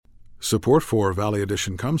Support for Valley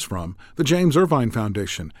Edition comes from the James Irvine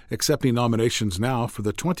Foundation, accepting nominations now for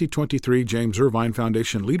the 2023 James Irvine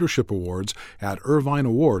Foundation Leadership Awards at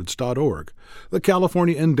irvineawards.org. The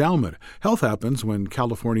California Endowment. Health happens when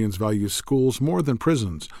Californians value schools more than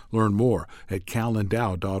prisons. Learn more at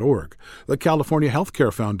calendow.org. The California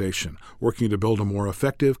Healthcare Foundation, working to build a more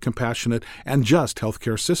effective, compassionate, and just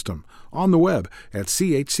healthcare system. On the web at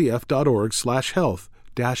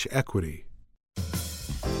chcf.org/health-equity.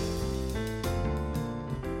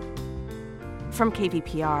 From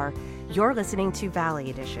KVPR, you're listening to Valley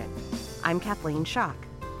Edition. I'm Kathleen Schock.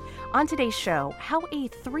 On today's show, how a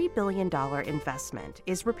 $3 billion investment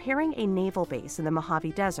is repairing a naval base in the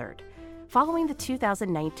Mojave Desert following the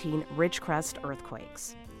 2019 Ridgecrest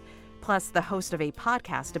earthquakes. Plus, the host of a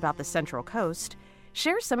podcast about the Central Coast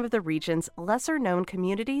shares some of the region's lesser-known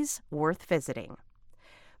communities worth visiting.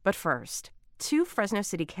 But first, 2 Fresno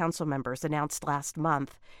City Council members announced last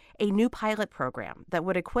month a new pilot program that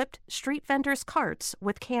would equip street vendors' carts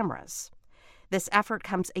with cameras. This effort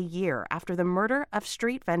comes a year after the murder of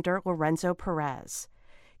street vendor Lorenzo Perez.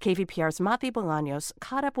 KVPR's Mati Bolaños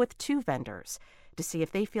caught up with 2 vendors to see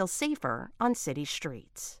if they feel safer on city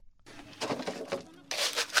streets.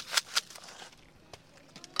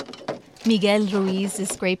 Miguel Ruiz is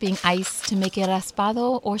scraping ice to make a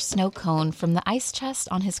raspado or snow cone from the ice chest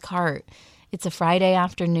on his cart. It's a Friday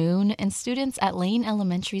afternoon, and students at Lane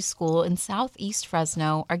Elementary School in southeast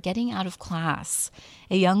Fresno are getting out of class.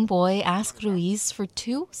 A young boy asked Ruiz for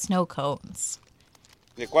 2 snow cones.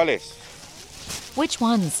 ¿De cuáles? Which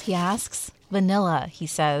ones, he asks. Vanilla, he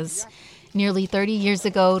says. Nearly 30 years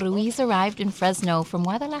ago, Ruiz arrived in Fresno from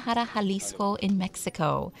Guadalajara, Jalisco in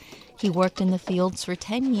Mexico. He worked in the fields for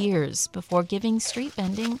 10 years before giving street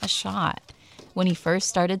vending a shot. When he first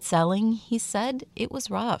started selling, he said it was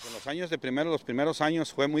rough. The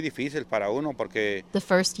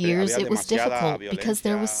first years, it was difficult because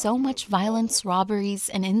there was so much violence, robberies,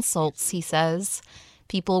 and insults, he says.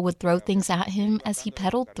 People would throw things at him as he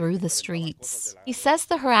pedaled through the streets. He says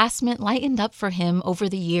the harassment lightened up for him over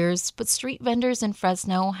the years, but street vendors in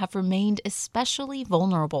Fresno have remained especially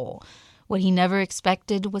vulnerable. What he never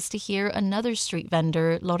expected was to hear another street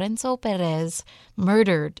vendor, Lorenzo Perez,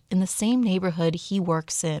 murdered in the same neighborhood he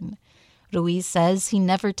works in. Ruiz says he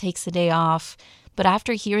never takes a day off, but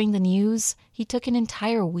after hearing the news, he took an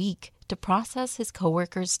entire week to process his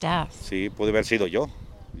coworker's death. Sí, puede haber sido yo.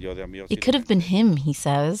 It could have been him, he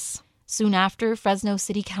says. Soon after, Fresno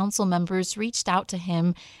City Council members reached out to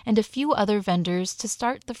him and a few other vendors to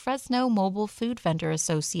start the Fresno Mobile Food Vendor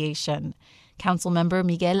Association. Councilmember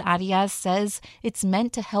Miguel Arias says it's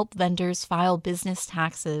meant to help vendors file business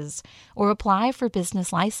taxes or apply for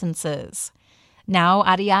business licenses. Now,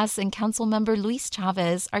 Arias and Councilmember Luis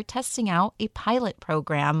Chavez are testing out a pilot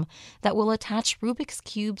program that will attach Rubik's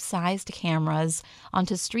Cube-sized cameras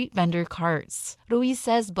onto street vendor carts. Ruiz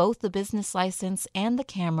says both the business license and the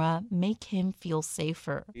camera make him feel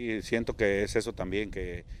safer. Y siento que es eso también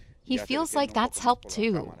que he feels like that's helped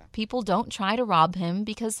too. People don't try to rob him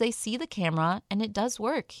because they see the camera and it does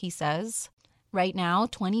work, he says. Right now,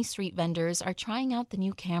 20 street vendors are trying out the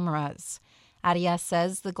new cameras. Arias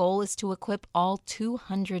says the goal is to equip all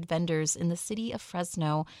 200 vendors in the city of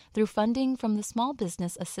Fresno through funding from the Small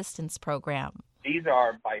Business Assistance Program. These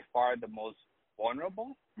are by far the most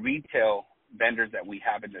vulnerable retail vendors that we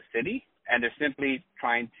have in the city, and they're simply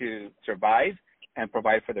trying to survive and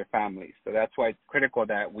provide for their families. So that's why it's critical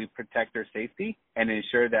that we protect their safety and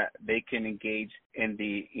ensure that they can engage in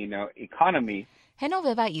the, economy.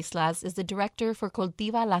 Genoveva Islas is the director for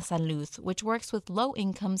Cultiva la Salud, which works with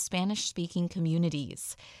low-income Spanish-speaking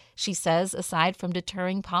communities. She says aside from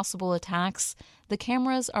deterring possible attacks, the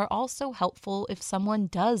cameras are also helpful if someone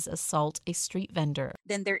does assault a street vendor.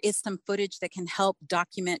 Then there is some footage that can help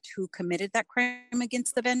document who committed that crime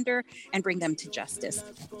against the vendor and bring them to justice.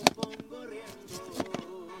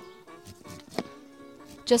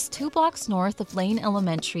 Just 2 blocks north of Lane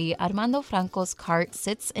Elementary, Armando Franco's cart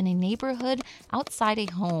sits in a neighborhood outside a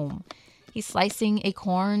home. He's slicing a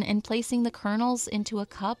corn and placing the kernels into a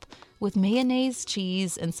cup with mayonnaise,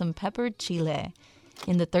 cheese, and some peppered chile.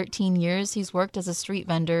 In the 13 years he's worked as a street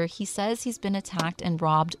vendor, he says he's been attacked and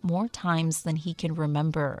robbed more times than he can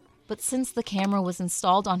remember. But since the camera was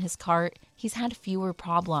installed on his cart, he's had fewer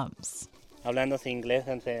problems. Hablándose inglés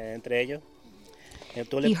entre ellos.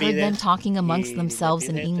 He heard them talking amongst themselves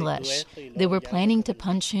in English. They were planning to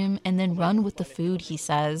punch him and then run with the food, he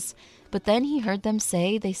says. But then he heard them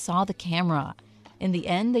say they saw the camera. In the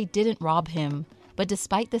end, they didn't rob him. But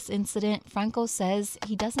despite this incident, Franco says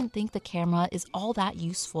he doesn't think the camera is all that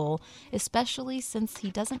useful, especially since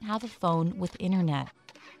he doesn't have a phone with internet.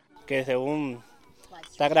 Que según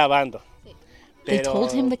está grabando. They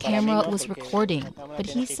told him the camera was recording, but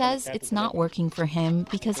he says it's not working for him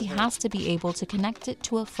because he has to be able to connect it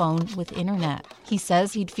to a phone with internet. He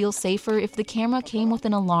says he'd feel safer if the camera came with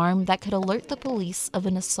an alarm that could alert the police of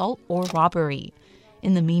an assault or robbery.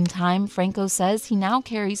 In the meantime, Franco says he now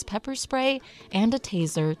carries pepper spray and a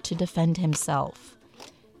taser to defend himself.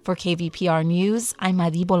 For KVPR News, I'm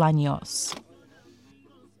Adi Bolaños.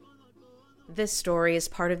 This story is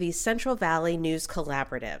part of the Central Valley News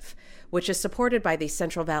Collaborative, which is supported by the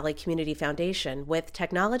Central Valley Community Foundation with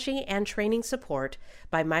technology and training support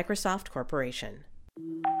by Microsoft Corporation.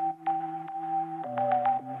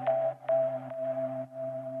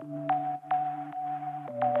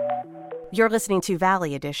 You're listening to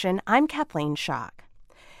Valley Edition. I'm Kathleen Schock.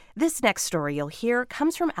 This next story you'll hear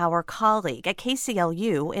comes from our colleague at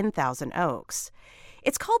KCLU in Thousand Oaks.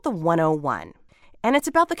 It's called The 101. And it's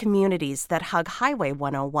about the communities that hug Highway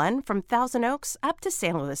 101 from Thousand Oaks up to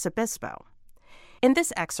San Luis Obispo. In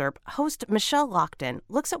this excerpt, host Michelle Lockton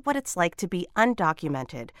looks at what it's like to be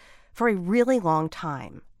undocumented for a really long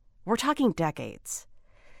time. We're talking decades.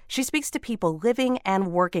 She speaks to people living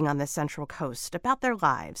and working on the Central Coast about their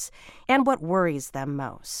lives and what worries them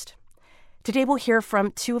most. Today we'll hear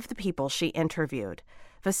from two of the people she interviewed,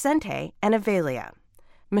 Vicente and Avelia.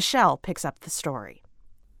 Michelle picks up the story.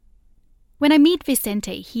 When I meet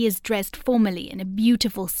Vicente, he is dressed formally in a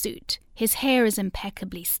beautiful suit. His hair is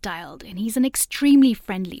impeccably styled, and he's an extremely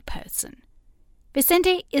friendly person.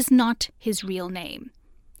 Vicente is not his real name.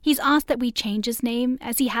 He's asked that we change his name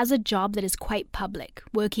as he has a job that is quite public,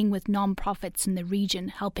 working with non-profits in the region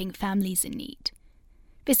helping families in need.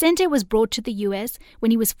 Vicente was brought to the U.S. when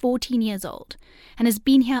he was 14 years old and has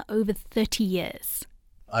been here over 30 years.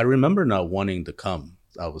 I remember not wanting to come.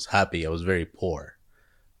 I was happy. I was very poor.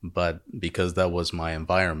 But because that was my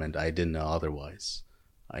environment, I didn't know otherwise.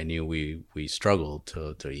 I knew we struggled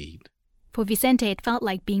to eat. For Vicente, it felt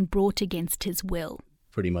like being brought against his will.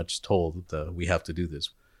 Pretty much told that we have to do this.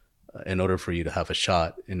 In order for you to have a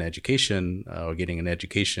shot in education or getting an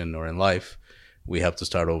education or in life, we have to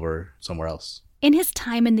start over somewhere else. In his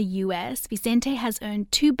time in the U.S., Vicente has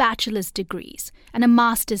earned 2 bachelor's degrees and a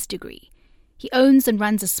master's degree. He owns and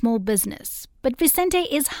runs a small business, but Vicente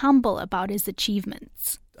is humble about his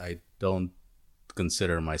achievements. I don't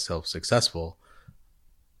consider myself successful.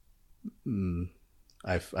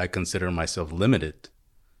 I consider myself limited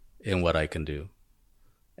in what I can do.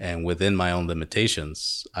 And within my own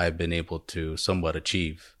limitations, I've been able to somewhat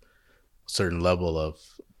achieve a certain level of,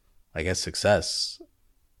 I guess, success.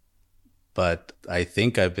 But I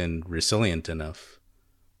think I've been resilient enough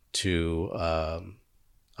to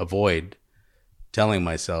avoid telling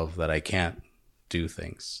myself that I can't do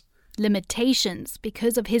things. Limitations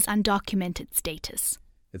because of his undocumented status.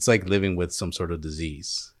 It's like living with some sort of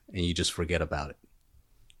disease and you just forget about it,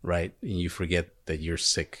 right? And you forget that you're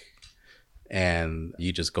sick and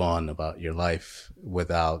you just go on about your life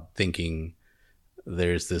without thinking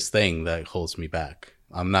there's this thing that holds me back.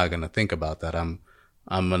 I'm not going to think about that. I'm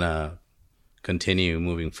going to continue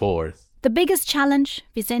moving forward. The biggest challenge,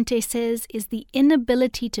 Vicente says, is the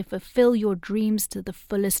inability to fulfill your dreams to the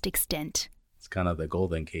fullest extent. It's kind of the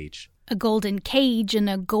golden cage. A golden cage in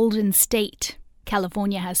a golden state.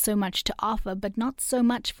 California has so much to offer, but not so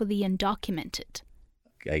much for the undocumented.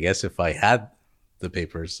 I guess if I had the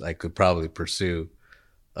papers, I could probably pursue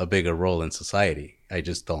a bigger role in society. I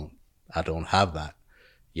don't have that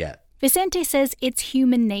yet. Vicente says it's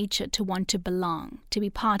human nature to want to belong, to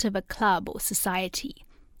be part of a club or society.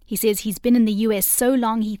 He says he's been in the U.S. so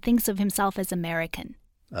long he thinks of himself as American.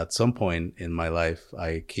 At some point in my life,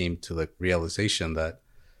 I came to the realization that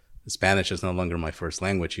Spanish is no longer my first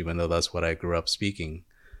language, even though that's what I grew up speaking,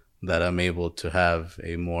 that I'm able to have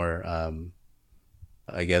a more,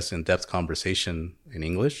 in-depth conversation in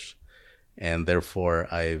English. And therefore,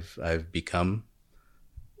 I've become,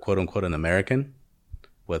 quote unquote, an American,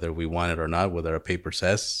 whether we want it or not, whether a paper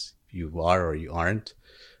says you are or you aren't.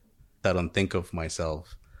 I don't think of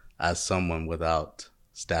myself as someone without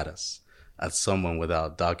status, as someone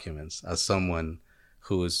without documents, as someone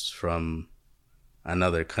who is from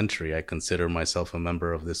another country. I consider myself a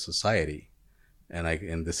member of this society,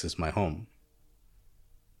 and this is my home.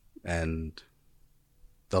 And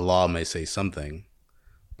the law may say something,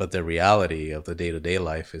 but the reality of the day-to-day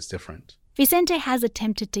life is different. Vicente has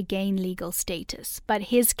attempted to gain legal status, but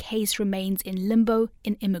his case remains in limbo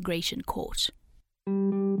in immigration court.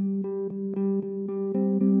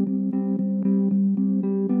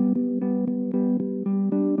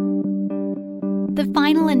 The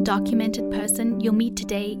final undocumented person you'll meet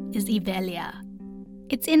today is Avelia.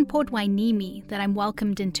 It's in Port Hueneme that I'm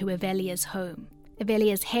welcomed into Avelia's home.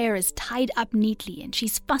 Evelia's hair is tied up neatly and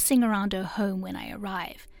she's fussing around her home when I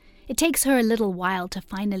arrive. It takes her a little while to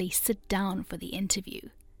finally sit down for the interview.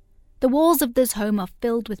 The walls of this home are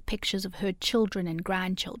filled with pictures of her children and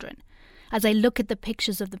grandchildren. As I look at the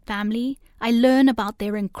pictures of the family, I learn about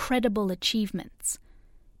their incredible achievements.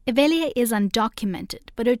 Evelia is undocumented,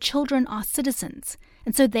 but her children are citizens,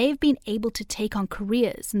 and so they've been able to take on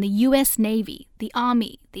careers in the US Navy, the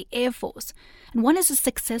Army, the Air Force, and one is a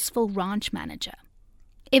successful ranch manager.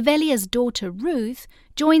 Evelia's daughter, Ruth,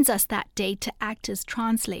 joins us that day to act as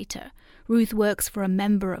translator. Ruth works for a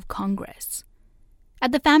member of Congress.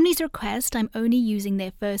 At the family's request, I'm only using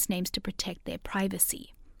their first names to protect their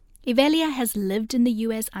privacy. Evelia has lived in the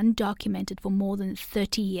US undocumented for more than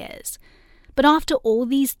 30 years. But after all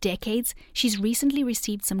these decades, she's recently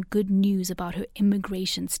received some good news about her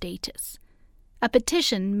immigration status. A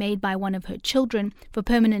petition made by one of her children for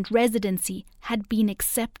permanent residency had been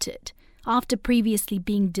accepted after previously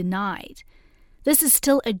being denied. This is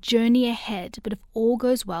still a journey ahead, but if all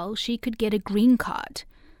goes well, she could get a green card.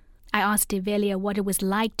 I asked Evelia what it was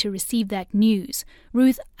like to receive that news.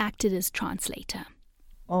 Ruth acted as translator.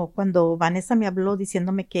 Cuando Vanessa me habló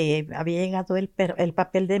diciéndome que había llegado el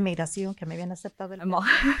papel de migración, que me habían aceptado. My mom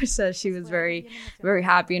says she was very, very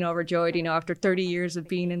happy and overjoyed. After 30 years of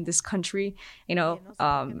being in this country,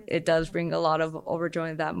 it does bring a lot of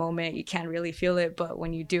overjoy in that moment. You can't really feel it, but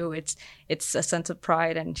when you do, it's a sense of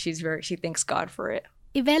pride, and she thanks God for it.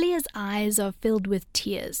 Evelia's eyes are filled with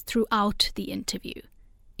tears throughout the interview.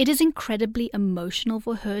 It is incredibly emotional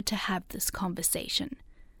for her to have this conversation.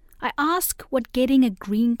 I ask what getting a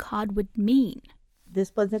green card would mean.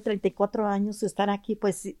 Después de 34 años estar aquí,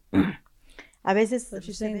 pues a veces. So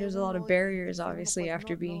she's saying there's a lot of barriers, obviously,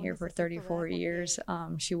 after being here for 34 years.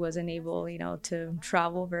 She wasn't able, to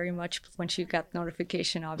travel very much when she got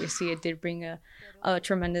notification. Obviously, it did bring a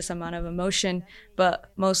tremendous amount of emotion,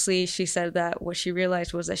 but mostly she said that what she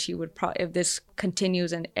realized was that she would if this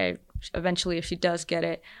continues and eventually if she does get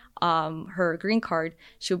it, her green card,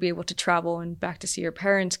 she'll be able to travel and back to see her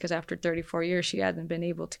parents, because after 34 years, she hasn't been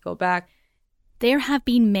able to go back. There have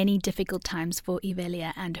been many difficult times for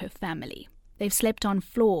Evelia and her family. They've slept on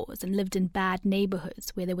floors and lived in bad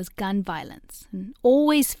neighborhoods where there was gun violence, and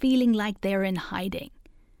always feeling like they're in hiding.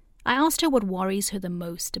 I asked her what worries her the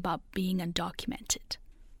most about being undocumented.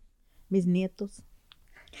 Mis nietos,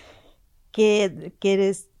 que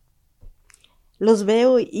eres. Los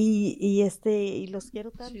veo y los quiero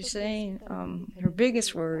tanto. She's saying her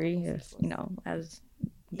biggest worry, as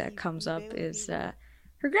that comes up, is her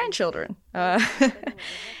grandchildren.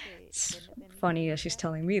 It's funny that she's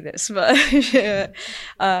telling me this, but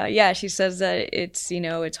she says that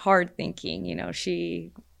it's hard thinking.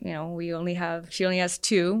 She only has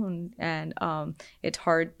two, and it's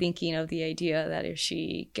hard thinking of the idea that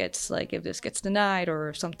if this gets denied or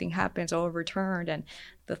if something happens or overturned, and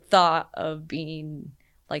the thought of being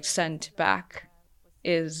sent back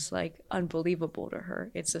is unbelievable to her.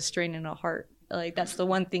 It's a strain in her heart. That's the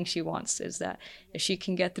one thing she wants, is that if she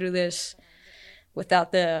can get through this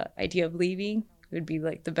without the idea of leaving, it would be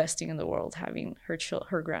the best thing in the world, having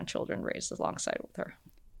her grandchildren raised alongside with her.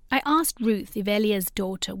 I asked Ruth, Evelia's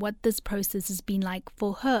daughter, what this process has been like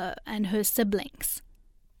for her and her siblings.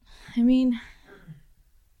 I mean,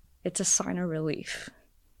 it's a sign of relief.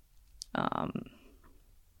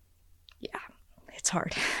 It's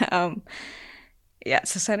hard.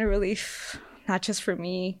 It's a sign of relief, not just for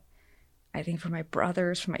me. I think for my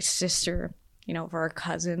brothers, for my sister, for our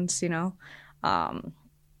cousins,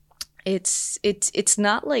 it's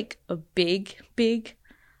not a big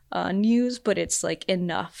news, but it's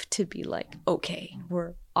enough to be okay,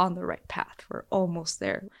 we're on the right path. We're almost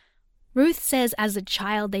there. Ruth says as a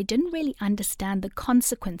child, they didn't really understand the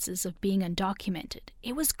consequences of being undocumented.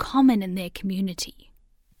 It was common in their community.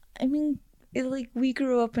 I mean, we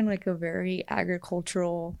grew up in a very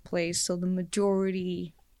agricultural place, so the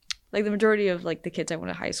majority of the kids I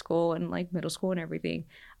went to high school and middle school and everything,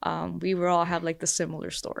 we were all have the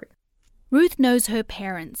similar story. Ruth knows her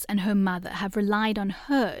parents and her mother have relied on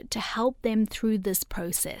her to help them through this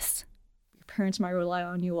process. Your parents might rely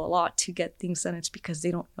on you a lot to get things done. It's because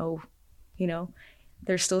they don't know,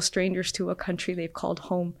 they're still strangers to a country they've called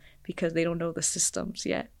home, because they don't know the systems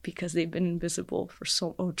yet, because they've been invisible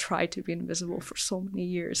tried to be invisible for so many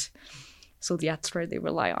years. So that's where they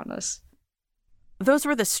rely on us. Those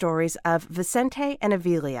were the stories of Vicente and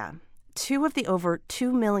Evelia, two of the over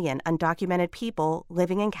 2 million undocumented people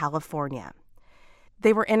living in California.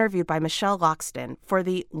 They were interviewed by Michelle Loxton for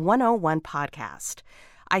the 101 podcast.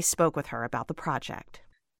 I spoke with her about the project.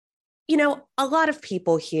 A lot of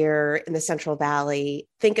people here in the Central Valley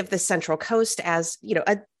think of the Central Coast as,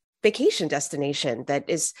 a vacation destination that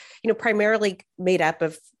is, primarily made up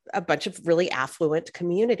of a bunch of really affluent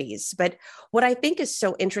communities. But what I think is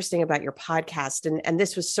so interesting about your podcast, and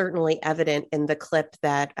this was certainly evident in the clip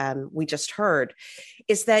that we just heard,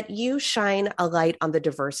 is that you shine a light on the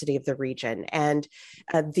diversity of the region and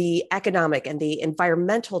the economic and the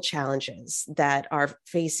environmental challenges that are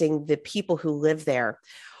facing the people who live there.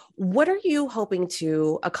 What are you hoping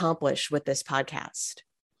to accomplish with this podcast?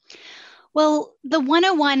 Well, the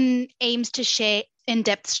 101 aims to share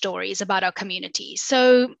in-depth stories about our community.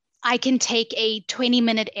 So I can take a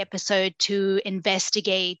 20-minute episode to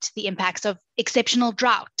investigate the impacts of exceptional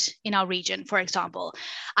drought in our region, for example.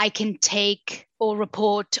 I can take or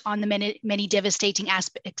report on the many devastating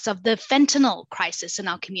aspects of the fentanyl crisis in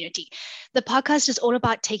our community. The podcast is all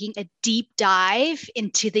about taking a deep dive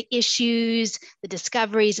into the issues, the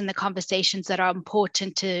discoveries, and the conversations that are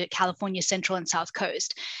important to California's Central and South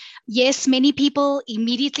Coast. Yes, many people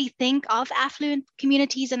immediately think of affluent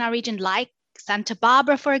communities in our region like Santa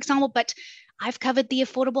Barbara, for example, but I've covered the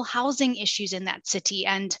affordable housing issues in that city.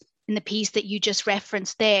 And in the piece that you just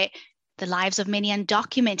referenced there, the lives of many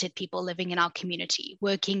undocumented people living in our community,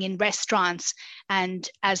 working in restaurants and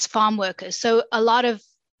as farm workers. So a lot of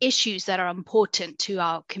issues that are important to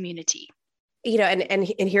our community. And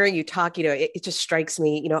hearing you talk, it just strikes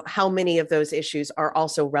me, how many of those issues are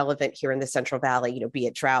also relevant here in the Central Valley, be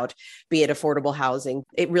it drought, be it affordable housing.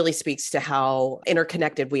 It really speaks to how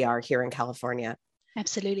interconnected we are here in California.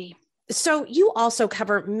 Absolutely. So you also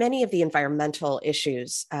cover many of the environmental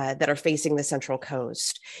issues that are facing the Central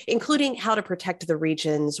Coast, including how to protect the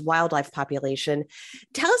region's wildlife population.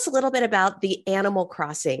 Tell us a little bit about the Animal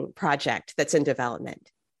Crossing project that's in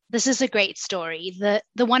development. This is a great story. The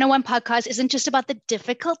 101 podcast isn't just about the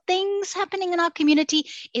difficult things happening in our community.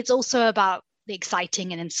 It's also about the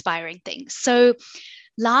exciting and inspiring things. So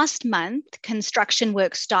last month, construction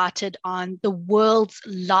work started on the world's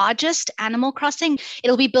largest animal crossing.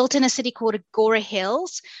 It'll be built in a city called Agoura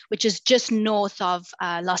Hills, which is just north of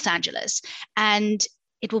Los Angeles. And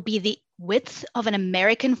it will be the width of an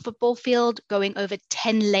American football field going over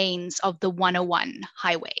 10 lanes of the 101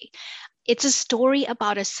 highway. It's a story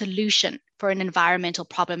about a solution for an environmental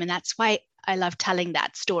problem. And that's why I love telling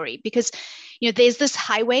that story, because, there's this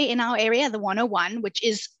highway in our area, the 101, which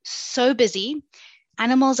is so busy.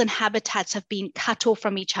 Animals and habitats have been cut off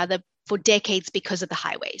from each other for decades because of the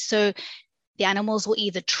highway. So the animals will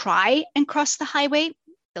either try and cross the highway,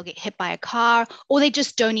 they'll get hit by a car, or they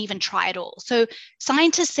just don't even try at all. So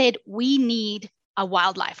scientists said, we need a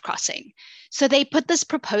wildlife crossing. So they put this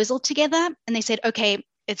proposal together and they said, okay,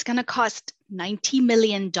 it's going to cost $90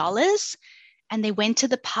 million. And they went to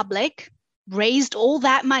the public, raised all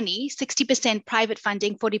that money, 60% private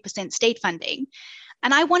funding, 40% state funding.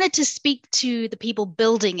 And I wanted to speak to the people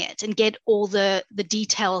building it and get all the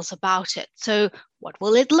details about it. So what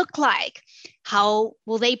will it look like? How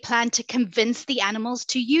will they plan to convince the animals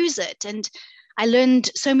to use it? And I learned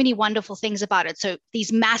so many wonderful things about it. So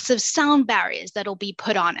these massive sound barriers that'll be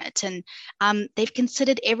put on it. And they've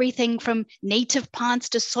considered everything from native plants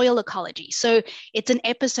to soil ecology. So it's an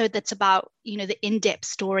episode that's about, the in-depth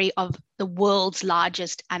story of the world's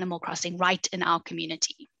largest animal crossing right in our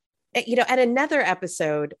community. And another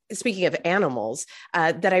episode, speaking of animals,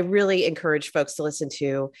 that I really encourage folks to listen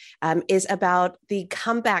to is about the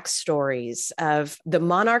comeback stories of the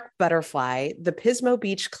monarch butterfly, the Pismo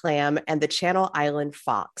Beach clam, and the Channel Island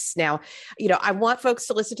fox. Now, I want folks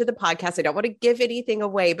to listen to the podcast. I don't want to give anything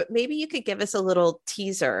away, but maybe you could give us a little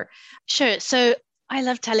teaser. Sure. So I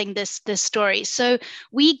love telling this story. So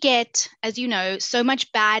we get, as you know, so much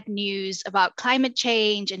bad news about climate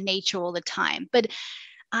change and nature all the time. But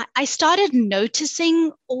I started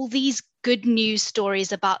noticing all these good news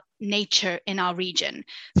stories about nature in our region.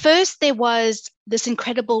 First, there was this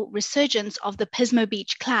incredible resurgence of the Pismo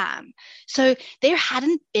Beach clam. So there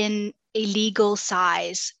hadn't been a legal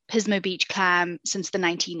size Pismo Beach clam since the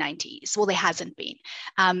 1990s. Well, there hasn't been,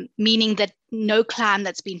 meaning that no clam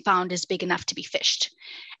that's been found is big enough to be fished.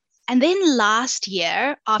 And then last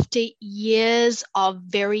year, after years of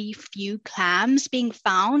very few clams being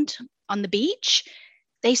found on the beach,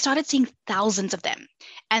 they started seeing thousands of them.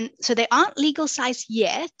 And so they aren't legal size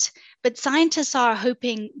yet, but scientists are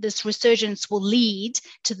hoping this resurgence will lead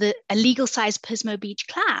to a legal size Pismo Beach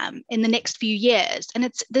clam in the next few years. And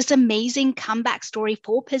it's this amazing comeback story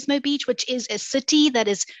for Pismo Beach, which is a city that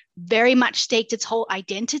has very much staked its whole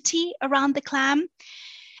identity around the clam.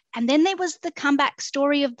 And then there was the comeback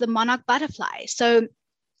story of the monarch butterfly. So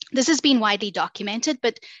this has been widely documented,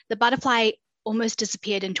 but the butterfly almost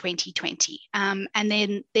disappeared in 2020. And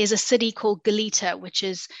then there's a city called Goleta, which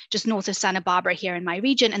is just north of Santa Barbara here in my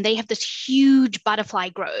region, and they have this huge butterfly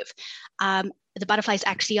grove. The butterfly is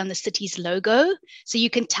actually on the city's logo, so you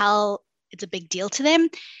can tell it's a big deal to them.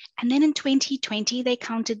 And then in 2020, they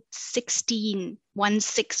counted 16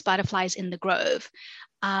 butterflies in the grove.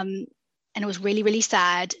 And it was really, really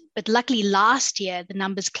sad. But luckily last year, the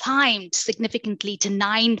numbers climbed significantly to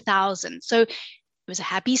 9,000. So it was a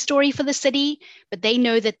happy story for the city, but they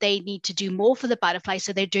know that they need to do more for the butterflies.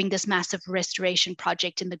 So they're doing this massive restoration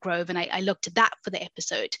project in the grove. And I looked at that for the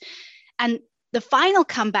episode. And the final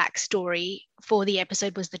comeback story for the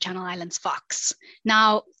episode was the Channel Islands fox.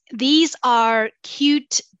 Now, these are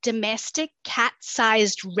cute domestic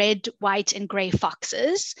cat-sized red, white, and gray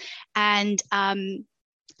foxes. And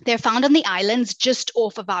they're found on the islands just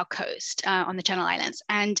off of our coast on the Channel Islands.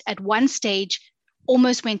 And at one stage,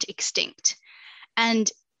 almost went extinct. And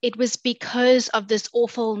it was because of this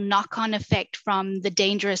awful knock-on effect from the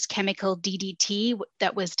dangerous chemical DDT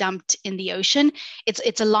that was dumped in the ocean.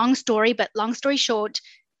 It's a long story, but long story short,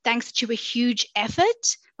 thanks to a huge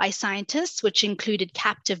effort by scientists, which included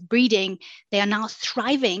captive breeding, they are now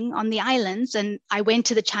thriving on the islands. And I went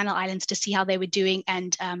to the Channel Islands to see how they were doing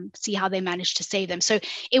and see how they managed to save them. So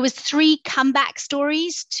it was 3 comeback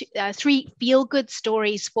stories, 3 feel-good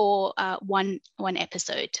stories for one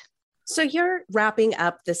episode. So you're wrapping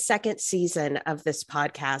up the second season of this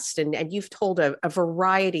podcast, and you've told a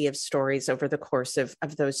variety of stories over the course of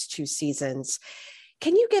those 2 seasons.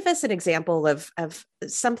 Can you give us an example of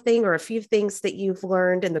something or a few things that you've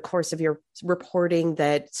learned in the course of your reporting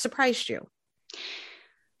that surprised you?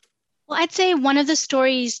 Well, I'd say one of the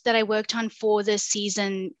stories that I worked on for this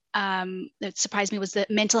season that surprised me was the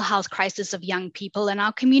mental health crisis of young people in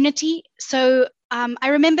our community. So I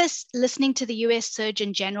remember listening to the US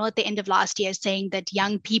Surgeon General at the end of last year saying that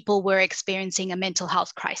young people were experiencing a mental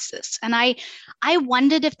health crisis. And I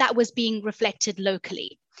wondered if that was being reflected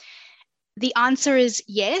locally. The answer is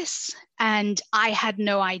yes, and I had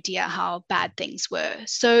no idea how bad things were.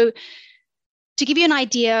 So to give you an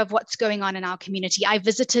idea of what's going on in our community, I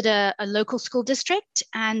visited a local school district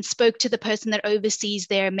and spoke to the person that oversees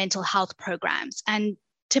their mental health programs. And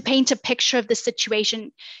to paint a picture of the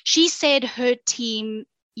situation, she said her team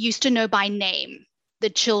used to know by name the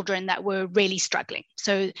children that were really struggling.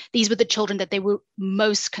 So these were the children that they were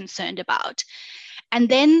most concerned about. And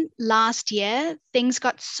then last year, things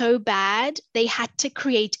got so bad, they had to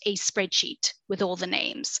create a spreadsheet with all the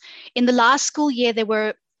names. In the last school year, there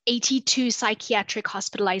were 82 psychiatric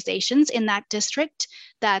hospitalizations in that district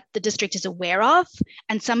that the district is aware of.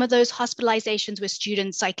 And some of those hospitalizations were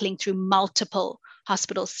students cycling through multiple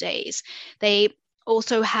hospital stays. They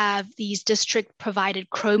also have these district provided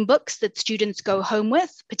Chromebooks that students go home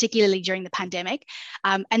with, particularly during the pandemic.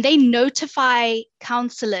 And they notify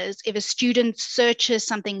counselors if a student searches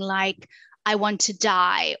something like, I want to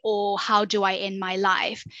die, or how do I end my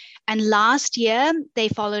life? And last year, they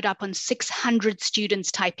followed up on 600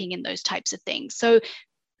 students typing in those types of things. So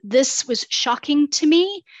this was shocking to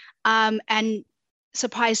me and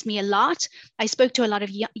surprised me a lot. I spoke to a lot of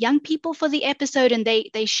young people for the episode, and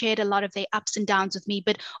they shared a lot of their ups and downs with me,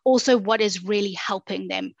 but also what is really helping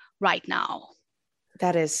them right now.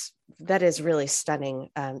 That is really stunning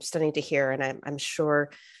to hear. And I'm sure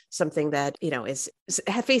something that, is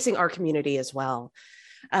facing our community as well.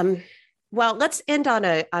 Well, let's end on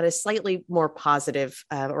a slightly more positive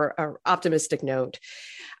or optimistic note.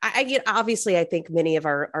 Obviously, I think many of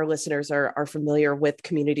our listeners are familiar with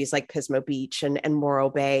communities like Pismo Beach and Morro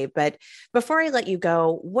Bay. But before I let you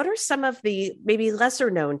go, what are some of the maybe lesser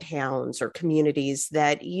known towns or communities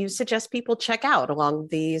that you suggest people check out along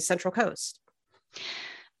the Central Coast?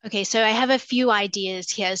 Okay, so I have a few ideas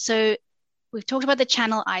here. So we've talked about the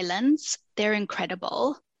Channel Islands. They're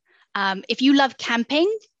incredible. If you love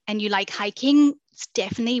camping and you like hiking, it's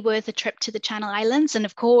definitely worth a trip to the Channel Islands. And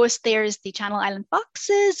of course, there's the Channel Island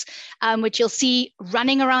foxes, which you'll see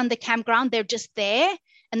running around the campground. They're just there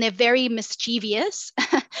and they're very mischievous.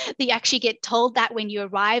 They actually get told that when you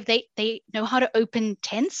arrive. They know how to open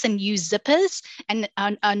tents and use zippers, and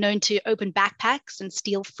are known to open backpacks and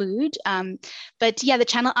steal food. But yeah, the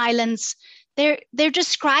Channel Islands, they're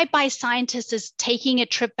described by scientists as taking a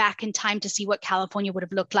trip back in time to see what California would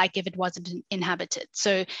have looked like if it wasn't inhabited.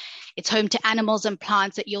 So it's home to animals and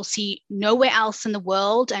plants that you'll see nowhere else in the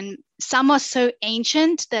world. And some are so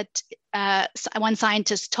ancient that one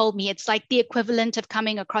scientist told me it's like the equivalent of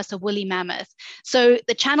coming across a woolly mammoth. So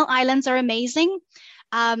the Channel Islands are amazing.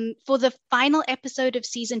 For the final episode of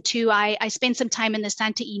season 2, I spent some time in the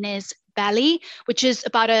Santa Ynez Valley, which is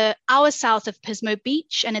about an hour south of Pismo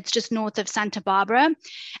Beach, and it's just north of Santa Barbara.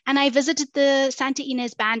 And I visited the Santa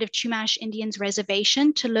Ynez Band of Chumash Indians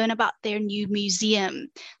Reservation to learn about their new museum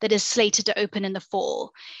that is slated to open in the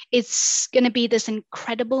fall. It's going to be this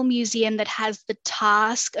incredible museum that has the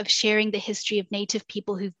task of sharing the history of Native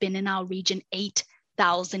people who've been in our region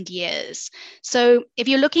 8,000 years. So if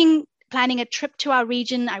you're planning a trip to our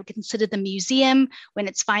region, I would consider the museum when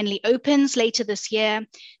it's finally opens later this year.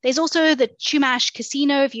 There's also the Chumash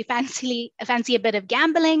Casino if you fancy a bit of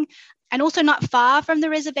gambling. And also not far from the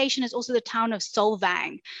reservation is also the town of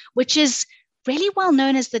Solvang, which is really well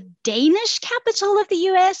known as the Danish capital of the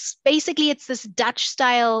US. Basically, it's this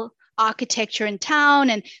Dutch-style architecture in town,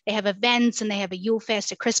 and they have events, and they have a Yule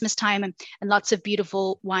Fest at Christmas time, and lots of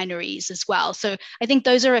beautiful wineries as well. So I think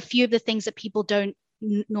those are a few of the things that people don't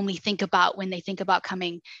normally think about when they think about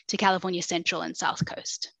coming to California Central and South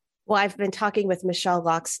Coast. Well, I've been talking with Michelle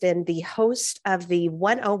Loxton, the host of the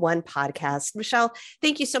 101 podcast. Michelle,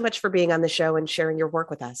 thank you so much for being on the show and sharing your work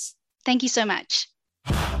with us. Thank you so much.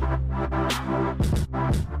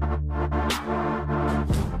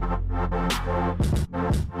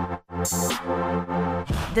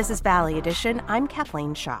 This is Valley Edition. I'm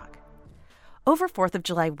Kathleen Schock. Over 4th of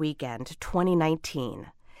July weekend 2019,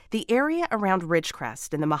 the area around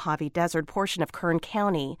Ridgecrest in the Mojave Desert portion of Kern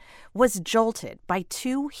County was jolted by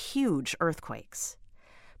two huge earthquakes.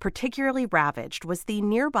 Particularly ravaged was the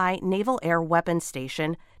nearby Naval Air Weapons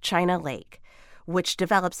Station, China Lake, which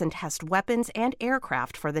develops and tests weapons and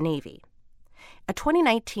aircraft for the Navy. A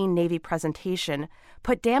 2019 Navy presentation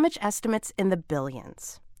put damage estimates in the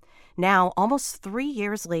billions. Now, almost 3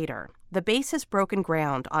 years later, the base has broken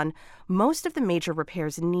ground on most of the major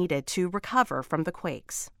repairs needed to recover from the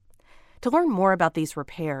quakes. To learn more about these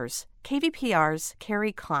repairs, KVPR's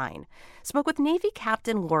Carrie Klein spoke with Navy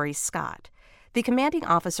Captain Lori Scott, the commanding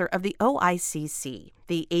officer of the OICC,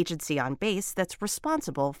 the agency on base that's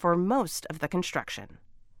responsible for most of the construction.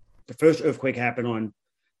 The first earthquake happened on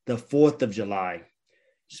the 4th of July.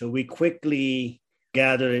 So we quickly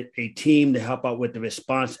gathered a team to help out with the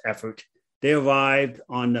response effort. They arrived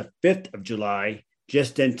on the 5th of July,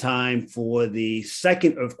 just in time for the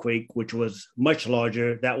second earthquake, which was much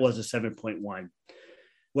larger. That was a 7.1.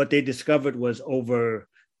 What they discovered was over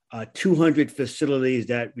 200 facilities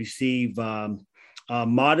that receive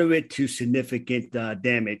moderate to significant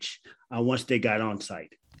damage once they got on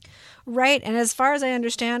site. Right. And as far as I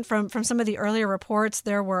understand from some of the earlier reports,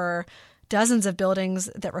 there were dozens of buildings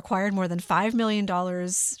that required more than $5 million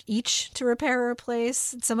each to repair or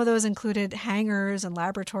replace. Some of those included hangars and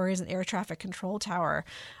laboratories and air traffic control tower.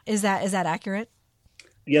 Is that accurate?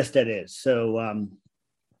 Yes, that is. So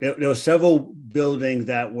there were several buildings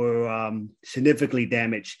that were significantly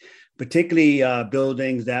damaged, particularly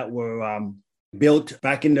buildings that were built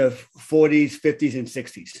back in the 40s, 50s, and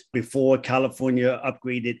 60s before California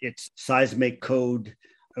upgraded its seismic code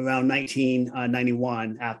around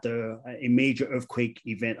 1991 after a major earthquake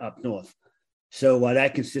event up north. So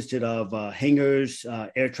that consisted of hangars,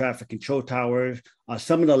 air traffic control towers,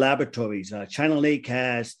 some of the laboratories. China Lake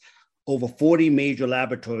has over 40 major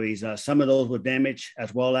laboratories. Some of those were damaged,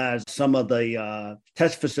 as well as some of the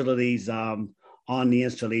test facilities on the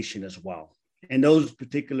installation as well. And those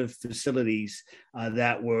particular facilities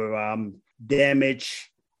that were damaged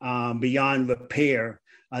beyond repair,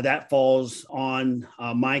 that falls on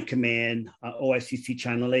Mine Command, OICC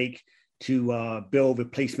China Lake, to build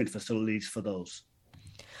replacement facilities for those.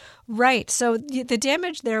 Right. So the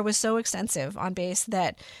damage there was so extensive on base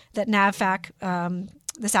that NAVFAC,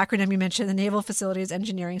 this acronym you mentioned, the Naval Facilities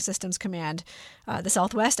Engineering Systems Command, the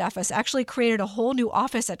Southwest office, actually created a whole new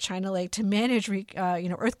office at China Lake to manage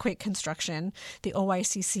earthquake construction, the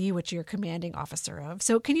OICC, which you're commanding officer of.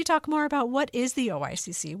 So can you talk more about what is the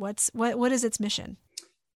OICC? What is its mission?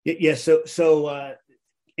 Yes. So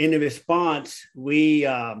in the response, we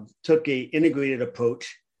took an integrated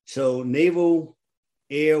approach. So Naval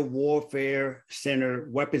Air Warfare Center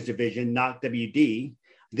Weapons Division, NOCWD,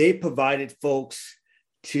 they provided folks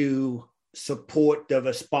to support the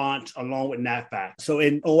response along with NAVFAC. So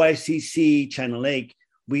in OICC China Lake,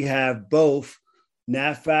 we have both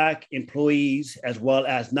NAVFAC employees as well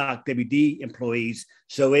as NOCWD employees.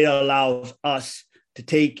 So it allows us to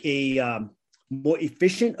take a more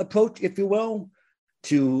efficient approach, if you will,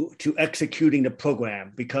 to executing the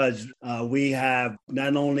program, because we have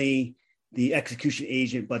not only the execution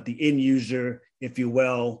agent, but the end user, if you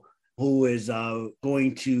will, who is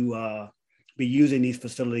going to be using these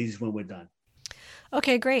facilities when we're done.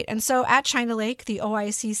 Okay, great. And so at China Lake, the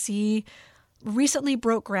OICC recently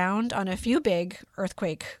broke ground on a few big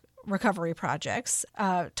earthquake recovery projects,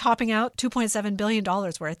 topping out $2.7 billion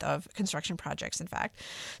worth of construction projects, in fact.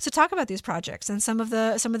 So talk about these projects and some of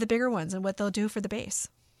the bigger ones and what they'll do for the base.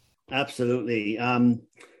 Absolutely.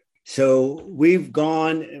 So we've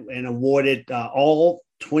gone and awarded all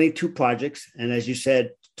 22 projects, and as you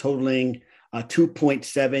said, totaling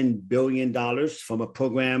 $2.7 billion from a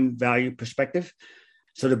program value perspective.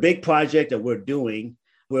 So the big project that we're doing,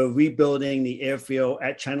 we're rebuilding the airfield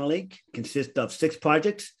at China Lake, consists of 6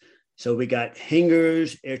 projects. So we got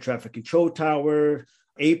hangars, air traffic control tower,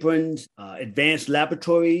 aprons, advanced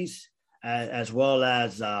laboratories, as well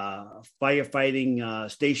as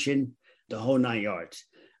firefighting station, the whole 9 yards.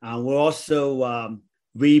 We're also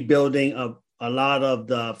rebuilding a lot of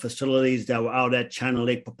the facilities that were out at China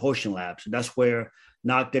Lake Propulsion Labs. And that's where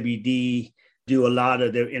NOC-WD do a lot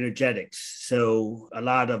of their energetics. So a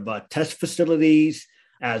lot of test facilities,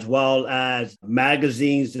 as well as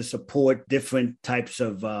magazines to support different types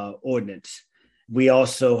of ordnance. We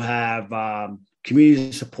also have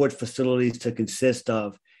community support facilities to consist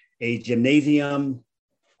of a gymnasium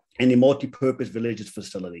and a multi-purpose religious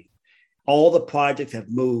facility. All the projects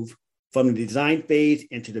have moved from the design phase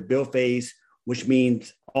into the build phase, which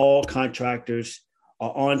means all contractors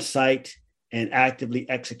are on site and actively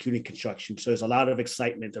executing construction. So there's a lot of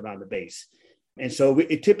excitement around the base. And so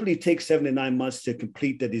it typically takes 7 to 9 months to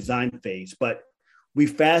complete the design phase, but we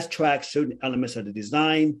fast track certain elements of the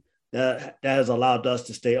design that has allowed us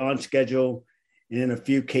to stay on schedule and in a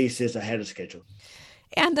few cases ahead of schedule.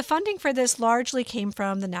 And the funding for this largely came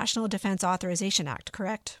from the National Defense Authorization Act,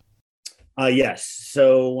 correct? Yes.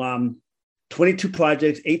 So 22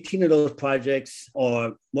 projects, 18 of those projects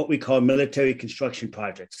are what we call military construction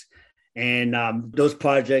projects. And those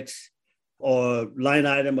projects are line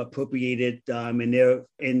item appropriated, and they're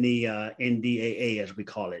in the NDAA, as we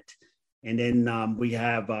call it. And then we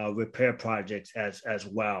have repair projects as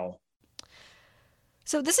well.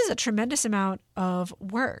 So this is a tremendous amount of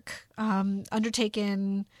work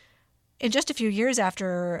undertaken in just a few years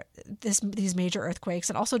after these major earthquakes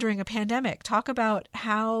and also during a pandemic. Talk about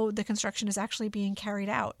how the construction is actually being carried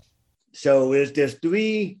out. So there's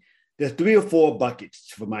three or four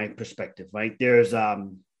buckets from my perspective, right? There's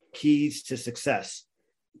keys to success.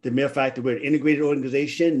 The mere fact that we're an integrated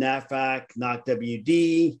organization, NAVFAC,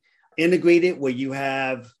 NOC-WD, integrated, where you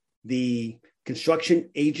have the construction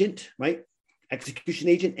agent, right? Execution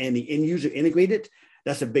agent and the end user integrated.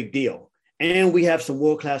 That's a big deal. And we have some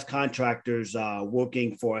world-class contractors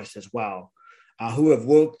working for us as well, who have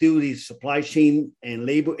worked through these supply chain and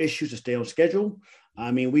labor issues to stay on schedule.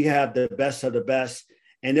 I mean, we have the best of the best.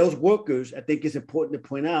 And those workers, I think it's important to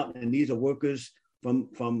point out, and these are workers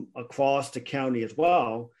from across the county as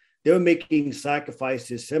well, they're making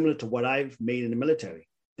sacrifices similar to what I've made in the military.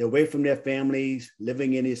 They're away from their families,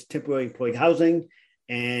 living in this temporary employed housing,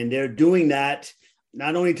 and they're doing that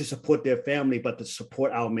not only to support their family, but to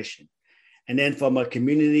support our mission. And then from a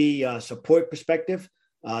community support perspective,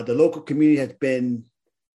 the local community has been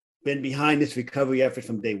behind this recovery effort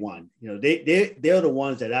from day one. You know, they're the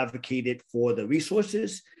ones that advocated for the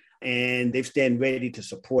resources, and they've stand ready to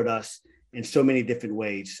support us in so many different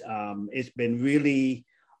ways. It's been really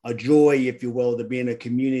a joy, if you will, to be in a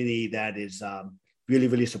community that is really,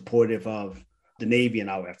 really supportive of the Navy and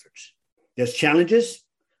our efforts. There's challenges.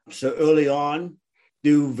 So early on,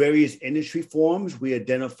 through various industry forums, we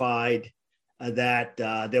identified that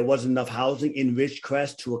there wasn't enough housing in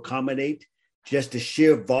Ridgecrest to accommodate just the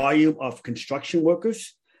sheer volume of construction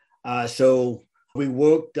workers. So we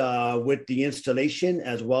worked with the installation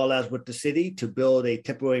as well as with the city to build a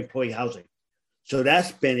temporary employee housing. So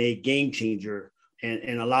that's been a game changer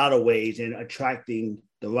in a lot of ways in attracting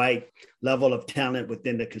the right level of talent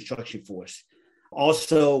within the construction force.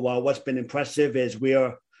 Also, what's been impressive is we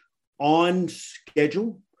are on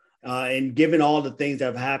schedule and given all the things that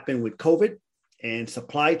have happened with COVID and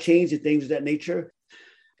supply chains and things of that nature.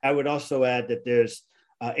 I would also add that there's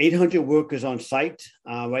 800 workers on site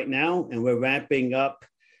right now, and we're ramping up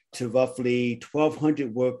to roughly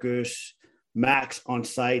 1,200 workers max on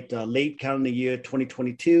site late calendar year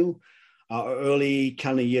 2022 or early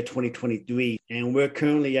calendar year 2023. And we're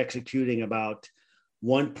currently executing about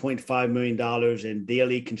 $1.5 million in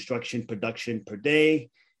daily construction production per day.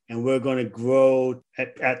 And we're going to grow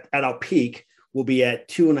at our peak, we'll be at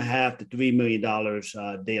 $2.5 to $3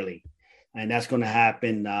 million daily. And that's going to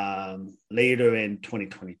happen later in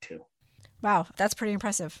 2022. Wow, that's pretty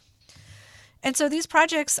impressive. And so these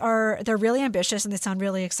projects they're really ambitious and they sound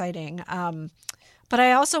really exciting. But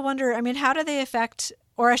I also wonder, I mean, how do they affect,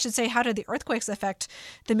 or I should say, how do the earthquakes affect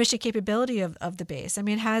the mission capability of the base? I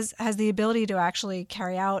mean, has the ability to actually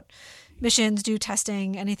carry out, missions, do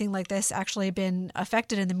testing, anything like this actually been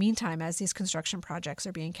affected in the meantime as these construction projects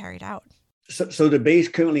are being carried out? So the base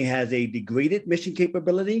currently has a degraded mission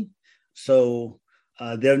capability. So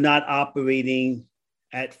they're not operating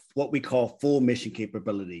at what we call full mission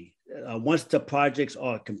capability. Once the projects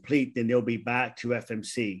are complete, then they'll be back to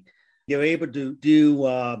FMC. They're able to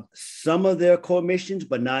do some of their core missions,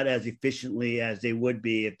 but not as efficiently as they would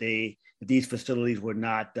be if these facilities were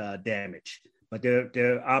not damaged. But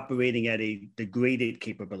they're operating at a degraded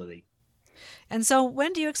capability. And so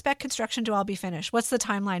when do you expect construction to all be finished? What's the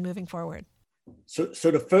timeline moving forward? So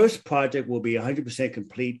the first project will be 100%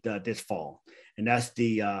 complete this fall. And that's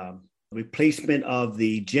the replacement of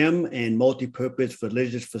the gym and multi-purpose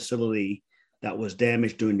religious facility that was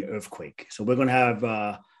damaged during the earthquake. So we're going to have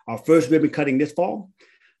our first ribbon cutting this fall.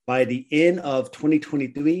 By the end of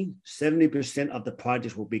 2023, 70% of the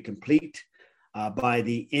projects will be complete. By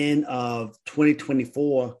the end of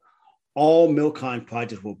 2024, all Milcon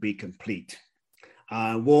projects will be complete.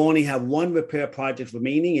 We'll only have one repair project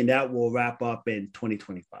remaining, and that will wrap up in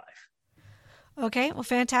 2025. Okay, well,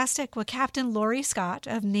 fantastic. Well, Captain Lori Scott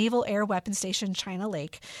of Naval Air Weapons Station China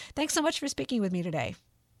Lake, thanks so much for speaking with me today.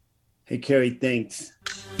 Hey, Carrie, thanks.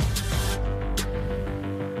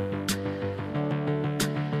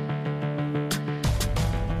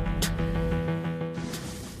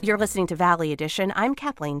 You're listening to Valley Edition. I'm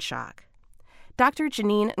Kathleen Schock. Dr.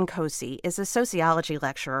 Janine Nkosi is a sociology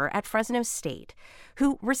lecturer at Fresno State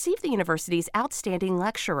who received the university's Outstanding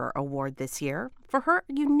Lecturer Award this year for her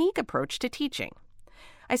unique approach to teaching.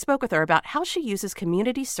 I spoke with her about how she uses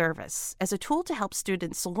community service as a tool to help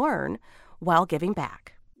students learn while giving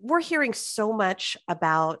back. We're hearing so much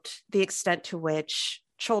about the extent to which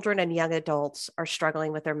children and young adults are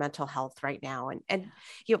struggling with their mental health right now. And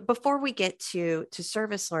you know, before we get to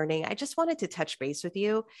service learning, I just wanted to touch base with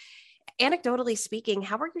you. Anecdotally speaking,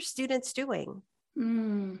 how are your students doing?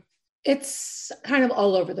 It's kind of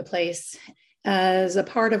all over the place. As a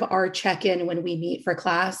part of our check-in when we meet for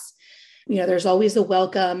class, you know, there's always a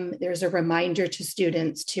welcome. There's a reminder to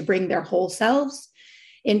students to bring their whole selves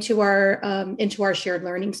into our shared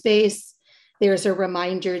learning space. There's a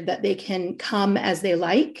reminder that they can come as they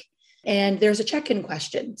like. And there's a check-in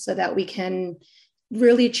question so that we can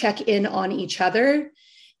really check in on each other.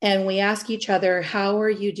 And we ask each other, how are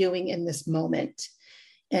you doing in this moment?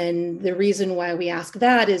 And the reason why we ask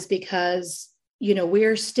that is because, you know,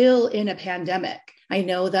 we're still in a pandemic. I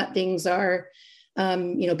know that things are,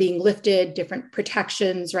 being lifted, different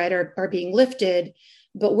protections, right, are being lifted,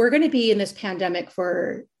 but we're going to be in this pandemic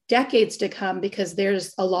for decades to come because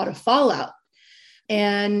there's a lot of fallout.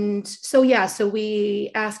 And so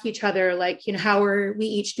we ask each other, like, you know, how are we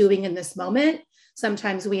each doing in this moment?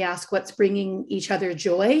 Sometimes we ask what's bringing each other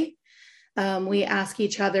joy. We ask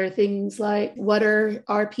each other things like, what are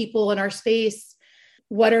our people in our space?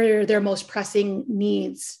 What are their most pressing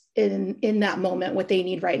needs in that moment, what they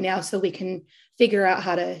need right now, so we can figure out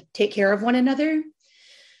how to take care of one another.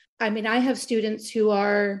 I mean, I have students who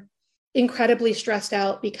are incredibly stressed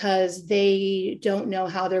out because they don't know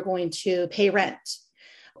how they're going to pay rent,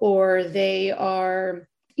 or they are,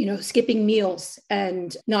 you know, skipping meals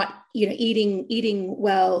and not, you know, eating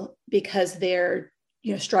well because they're,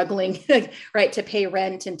 you know, struggling, right, to pay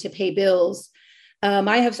rent and to pay bills.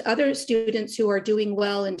 I have other students who are doing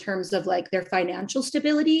well in terms of like their financial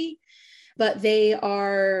stability, but they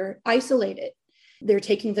are isolated. They're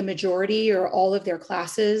taking the majority or all of their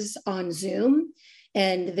classes on Zoom,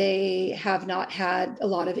 and they have not had a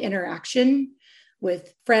lot of interaction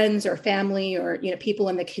with friends or family or, you know, people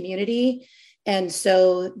in the community. And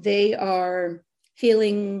so they are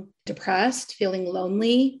feeling depressed, feeling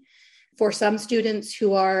lonely. For some students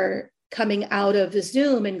who are coming out of the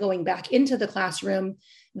Zoom and going back into the classroom,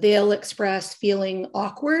 they'll express feeling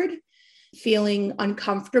awkward, feeling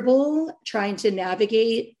uncomfortable, trying to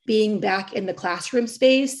navigate being back in the classroom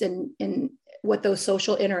space and what those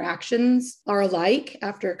social interactions are like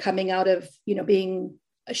after coming out of, you know, being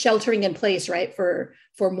sheltering in place, right, for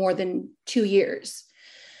more than 2 years.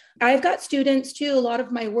 I've got students too. A lot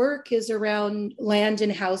of my work is around land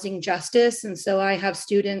and housing justice. And so I have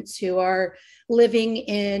students who are living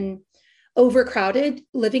in overcrowded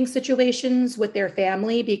living situations with their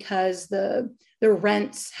family because the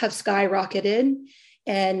rents have skyrocketed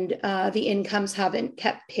and the incomes haven't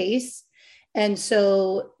kept pace. And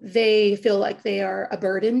so they feel like they are a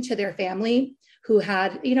burden to their family who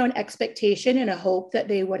had, you know, an expectation and a hope that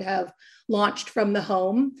they would have launched from the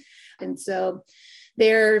home. And so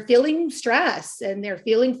they're feeling stress and they're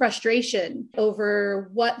feeling frustration over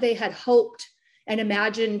what they had hoped and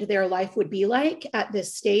imagined their life would be like at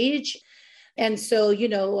this stage. And so, you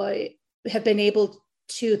know, I have been able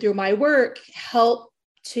to, through my work, help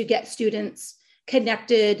to get students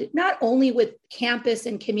connected, not only with campus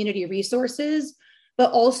and community resources,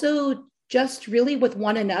 but also just really with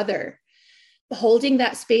one another. Holding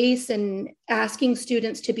that space and asking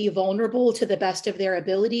students to be vulnerable to the best of their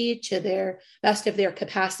ability, to their best of their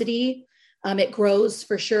capacity. It grows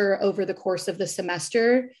for sure over the course of the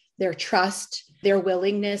semester, their trust, their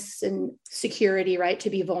willingness and security, right, to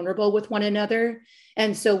be vulnerable with one another.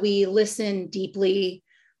 And so we listen deeply,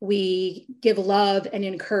 we give love and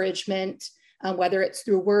encouragement, whether it's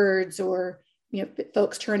through words or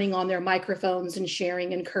folks turning on their microphones and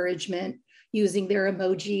sharing encouragement, using their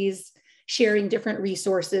emojis, sharing different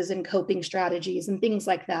resources and coping strategies and things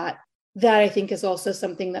like that. That I think is also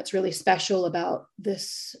something that's really special about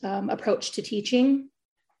this approach to teaching.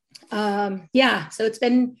 So it's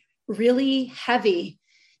been really heavy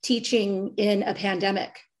teaching in a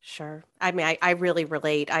pandemic. Sure. I mean, I really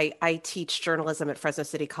relate. I teach journalism at Fresno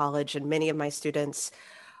City College, and many of my students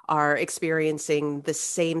are experiencing the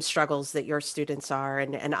same struggles that your students are.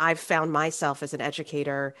 And I've found myself as an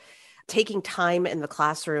educator taking time in the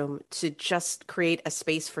classroom to just create a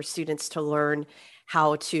space for students to learn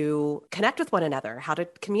how to connect with one another, how to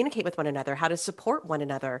communicate with one another, how to support one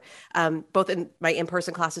another, both in my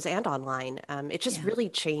in-person classes and online. It just really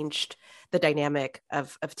changed the dynamic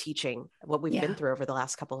of teaching, what we've been through over the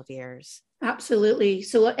last couple of years. Absolutely.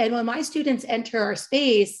 So, and when my students enter our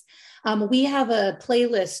space, we have a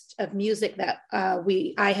playlist of music that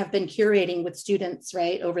I have been curating with students,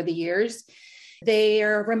 right, over the years. They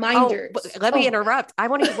are reminders. Let me interrupt. I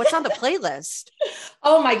want to. What's on the playlist?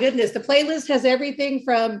 Oh my goodness, the playlist has everything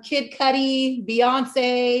from Kid Cudi,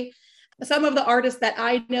 Beyonce, some of the artists that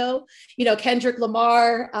I know, Kendrick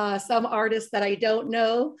Lamar, some artists that I don't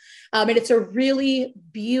know, and it's a really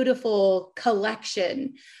beautiful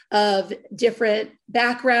collection of different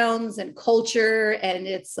backgrounds and culture, and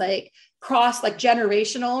it's like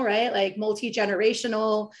generational, right? Like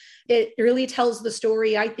multi-generational. It really tells the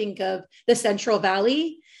story, I think, of the Central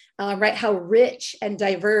Valley, right? How rich and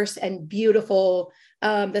diverse and beautiful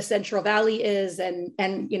the Central Valley is, and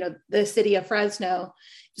the city of Fresno.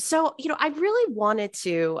 So, I really wanted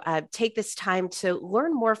to take this time to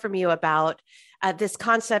learn more from you about this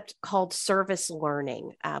concept called service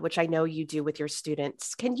learning, which I know you do with your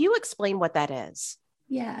students. Can you explain what that is?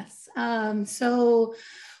 Yes. So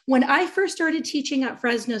when I first started teaching at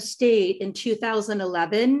Fresno State in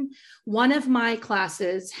 2011, one of my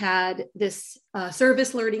classes had this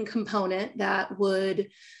service learning component that would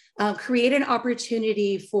create an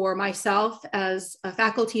opportunity for myself as a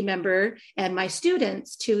faculty member and my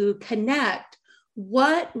students to connect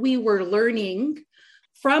what we were learning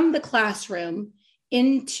from the classroom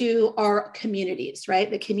into our communities,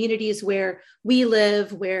 right? The communities where we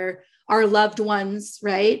live, where our loved ones,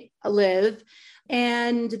 right, live.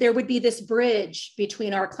 And there would be this bridge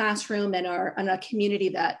between our classroom and a community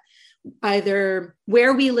that either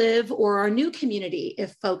where we live or our new community,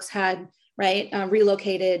 if folks had, right,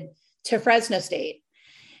 relocated to Fresno State.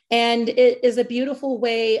 And it is a beautiful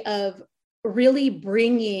way of really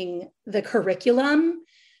bringing the curriculum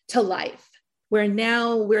to life, where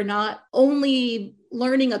now we're not only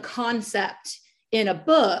learning a concept in a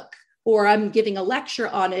book, or I'm giving a lecture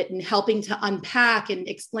on it and helping to unpack and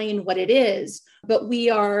explain what it is, but we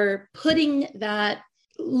are putting that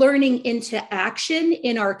learning into action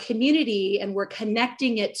in our community, and we're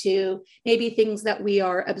connecting it to maybe things that we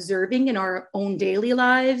are observing in our own daily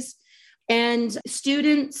lives. And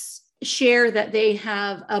students share that they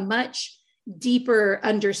have a much deeper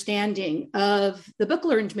understanding of the book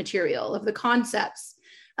learned material, of the concepts,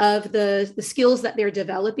 of the skills that they're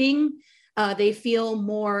developing. They feel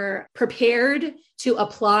more prepared to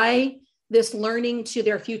apply this learning to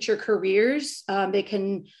their future careers. They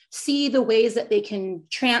can see the ways that they can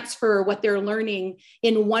transfer what they're learning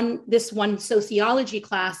in this one sociology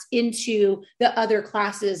class into the other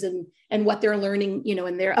classes and what they're learning,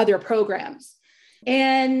 in their other programs.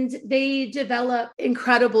 And they develop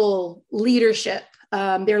incredible leadership.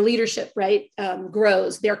 Their leadership, right,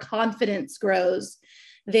 grows. Their confidence grows.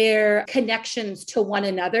 Their connections to one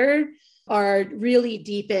another are really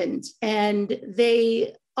deepened. And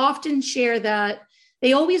they often share that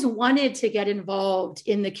they always wanted to get involved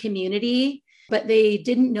in the community, but they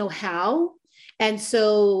didn't know how. And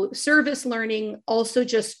so service learning also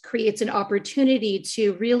just creates an opportunity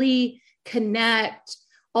to really connect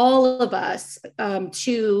all of us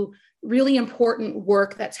to really important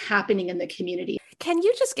work that's happening in the community. Can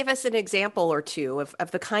you just give us an example or two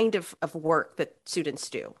of the kind of work that students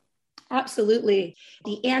do? Absolutely.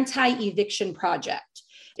 The Anti-Eviction Project.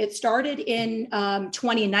 It started in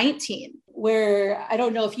 2019. where I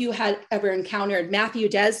don't know if you had ever encountered Matthew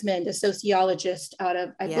Desmond, a sociologist out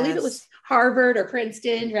of, I believe it was Harvard or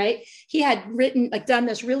Princeton, right? He had done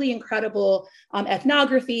this really incredible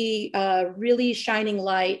ethnography, really shining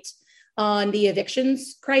light on the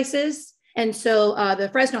evictions crisis. And so the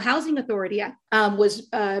Fresno Housing Authority was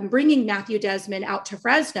bringing Matthew Desmond out to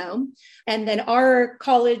Fresno. And then our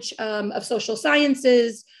College of Social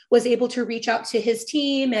Sciences was able to reach out to his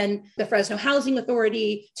team and the Fresno Housing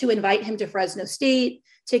Authority to invite him to Fresno State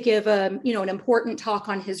to give an important talk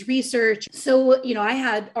on his research. So, I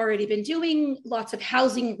had already been doing lots of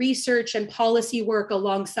housing research and policy work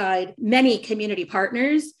alongside many community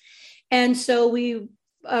partners. And so we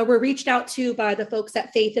were reached out to by the folks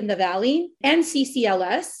at Faith in the Valley and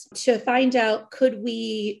CCLS to find out, could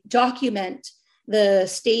we document the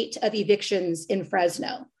state of evictions in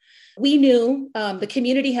Fresno? We knew the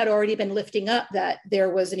community had already been lifting up that there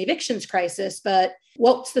was an evictions crisis, but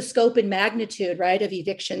what's the scope and magnitude, right, of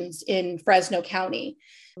evictions in Fresno County?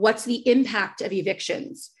 What's the impact of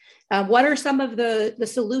evictions? What are some of the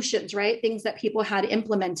solutions, right? Things that people had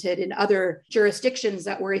implemented in other jurisdictions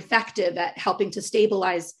that were effective at helping to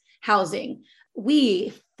stabilize housing?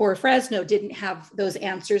 We, for Fresno, didn't have those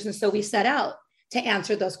answers. And so we set out to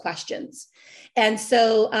answer those questions. And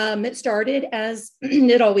so it started, as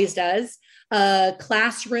it always does, a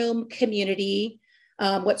classroom community,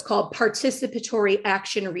 what's called Participatory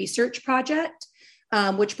Action Research Project,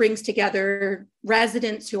 which brings together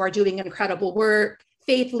residents who are doing incredible work,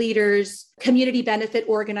 faith leaders, community benefit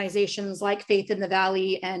organizations like Faith in the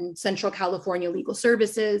Valley and Central California Legal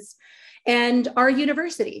Services, and our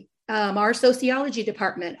university, our sociology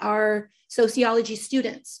department, our sociology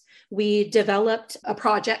students. We developed a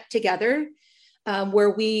project together where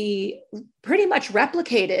we pretty much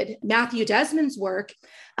replicated Matthew Desmond's work.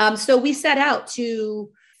 So we set out to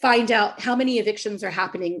find out how many evictions are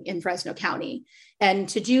happening in Fresno County. And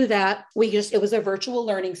to do that, it was a virtual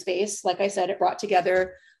learning space. Like I said, it brought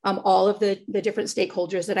together all of the different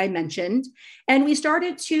stakeholders that I mentioned. And we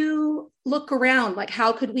started to look around, like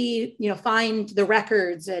how could we, find the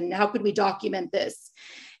records and how could we document this?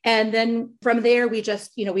 And then from there, we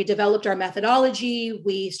developed our methodology.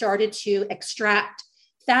 We started to extract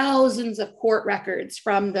thousands of court records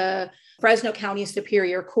from the Fresno County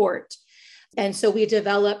Superior Court. And so we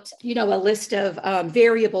developed, a list of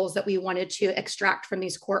variables that we wanted to extract from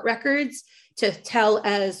these court records to tell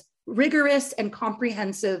as rigorous and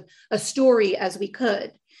comprehensive a story as we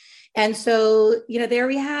could. And so, there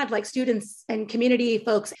we had like students and community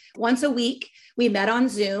folks once a week. We met on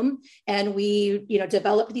Zoom and we,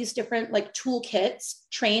 developed these different like toolkits,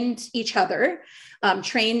 trained each other,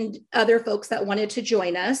 trained other folks that wanted to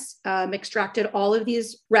join us, extracted all of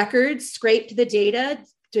these records, scraped the data,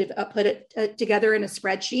 to put it together in a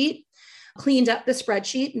spreadsheet, cleaned up the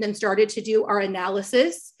spreadsheet, and then started to do our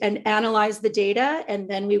analysis and analyze the data. And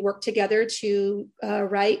then we worked together to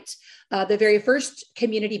write the very first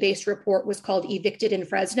community-based report was called Evicted in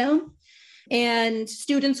Fresno. And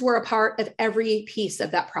students were a part of every piece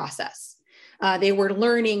of that process. They were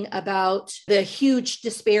learning about the huge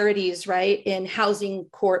disparities, right, in housing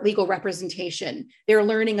court legal representation. They're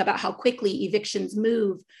learning about how quickly evictions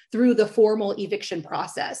move through the formal eviction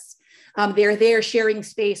process. They're there sharing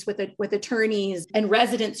space with attorneys and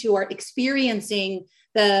residents who are experiencing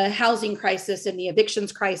the housing crisis and the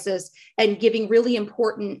evictions crisis and giving really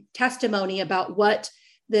important testimony about what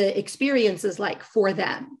the experience is like for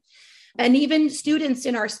them. And even students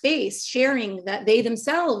in our space sharing that they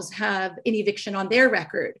themselves have an eviction on their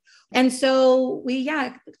record. And so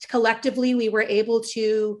collectively, we were able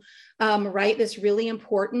to write this really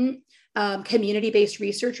important community-based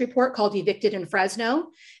research report called Evicted in Fresno.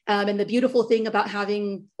 And the beautiful thing about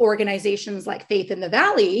having organizations like Faith in the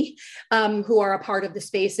Valley, who are a part of the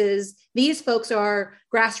spaces, these folks are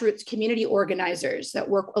grassroots community organizers that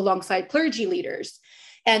work alongside clergy leaders.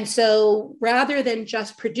 And so rather than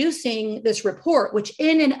just producing this report, which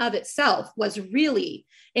in and of itself was really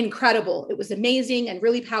incredible, it was amazing and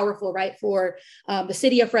really powerful, right, for the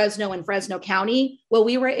city of Fresno and Fresno County, well,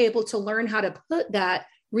 we were able to learn how to put that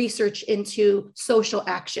research into social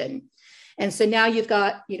action. And so now you've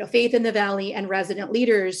got, Faith in the Valley and resident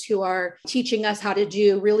leaders who are teaching us how to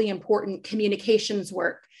do really important communications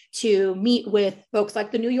work, to meet with folks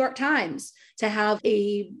like the New York Times, to have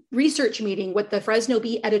a research meeting with the Fresno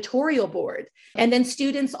Bee editorial board. And then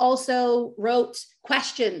students also wrote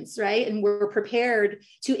questions, right? And were prepared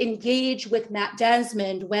to engage with Matt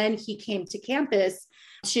Desmond when he came to campus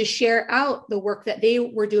to share out the work that they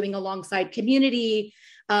were doing alongside community.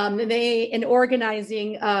 And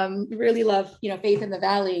organizing, really love, Faith in the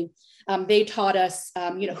Valley. They taught us,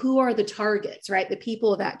 who are the targets, right? The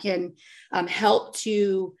people that can help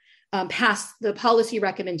to pass the policy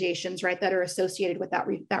recommendations, right, that are associated with that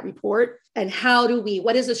report. And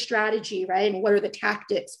what is a strategy, right? And what are the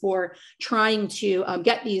tactics for trying to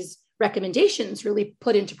get these recommendations really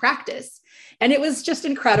put into practice? And it was just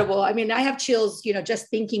incredible. I mean, I have chills, just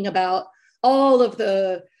thinking about all of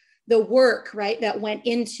the work, right, that went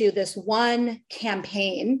into this one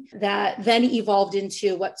campaign that then evolved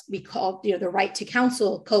into what we call, the Right to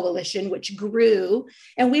Counsel Coalition, which grew,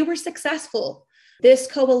 and we were successful. This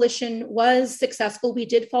coalition was successful. We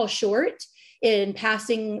did fall short in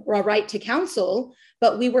passing a right to counsel,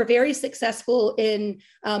 but we were very successful in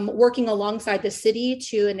working alongside the city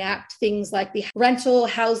to enact things like the Rental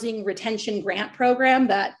Housing Retention Grant Program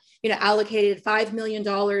that allocated $5 million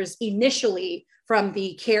initially from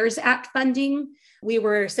the CARES Act funding. We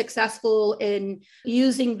were successful in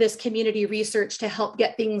using this community research to help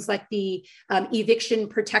get things like the eviction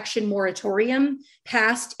protection moratorium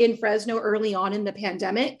passed in Fresno early on in the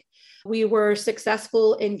pandemic. We were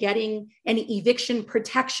successful in getting an eviction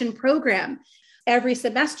protection program. Every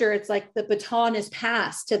semester, it's like the baton is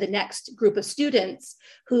passed to the next group of students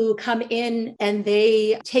who come in and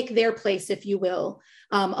they take their place, if you will,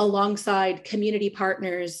 alongside community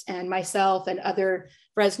partners and myself and other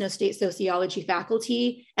Fresno State sociology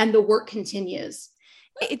faculty, and the work continues.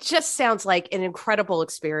 It just sounds like an incredible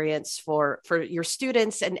experience for your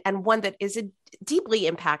students and one that is deeply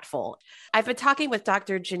impactful. I've been talking with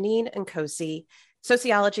Dr. Janine Nkosi,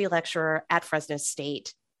 sociology lecturer at Fresno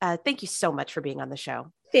State. Thank you so much for being on the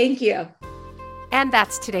show. Thank you. And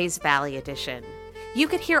that's today's Valley Edition. You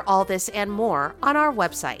could hear all this and more on our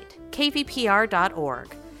website,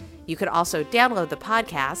 kvpr.org. You could also download the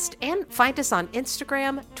podcast and find us on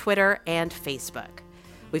Instagram, Twitter, and Facebook.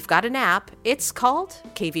 We've got an app. It's called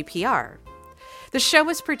KVPR. The show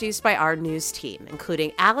is produced by our news team,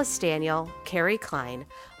 including Alice Daniel, Carrie Klein,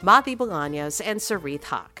 Madhi Bolaños, and Sarith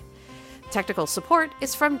Hawk. Technical support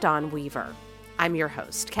is from Don Weaver. I'm your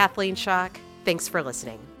host, Kathleen Schock. Thanks for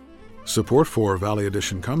listening. Support for Valley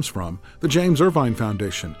Edition comes from the James Irvine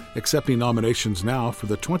Foundation, accepting nominations now for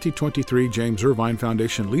the 2023 James Irvine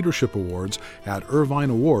Foundation Leadership Awards at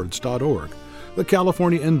irvineawards.org. The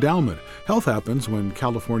California Endowment. Health happens when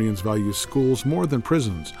Californians value schools more than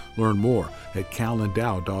prisons. Learn more at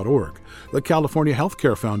calendow.org. The California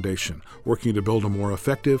Healthcare Foundation, working to build a more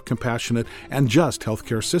effective, compassionate, and just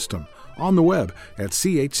healthcare system. On the web at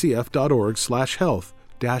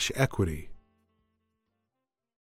chcf.org/health-equity.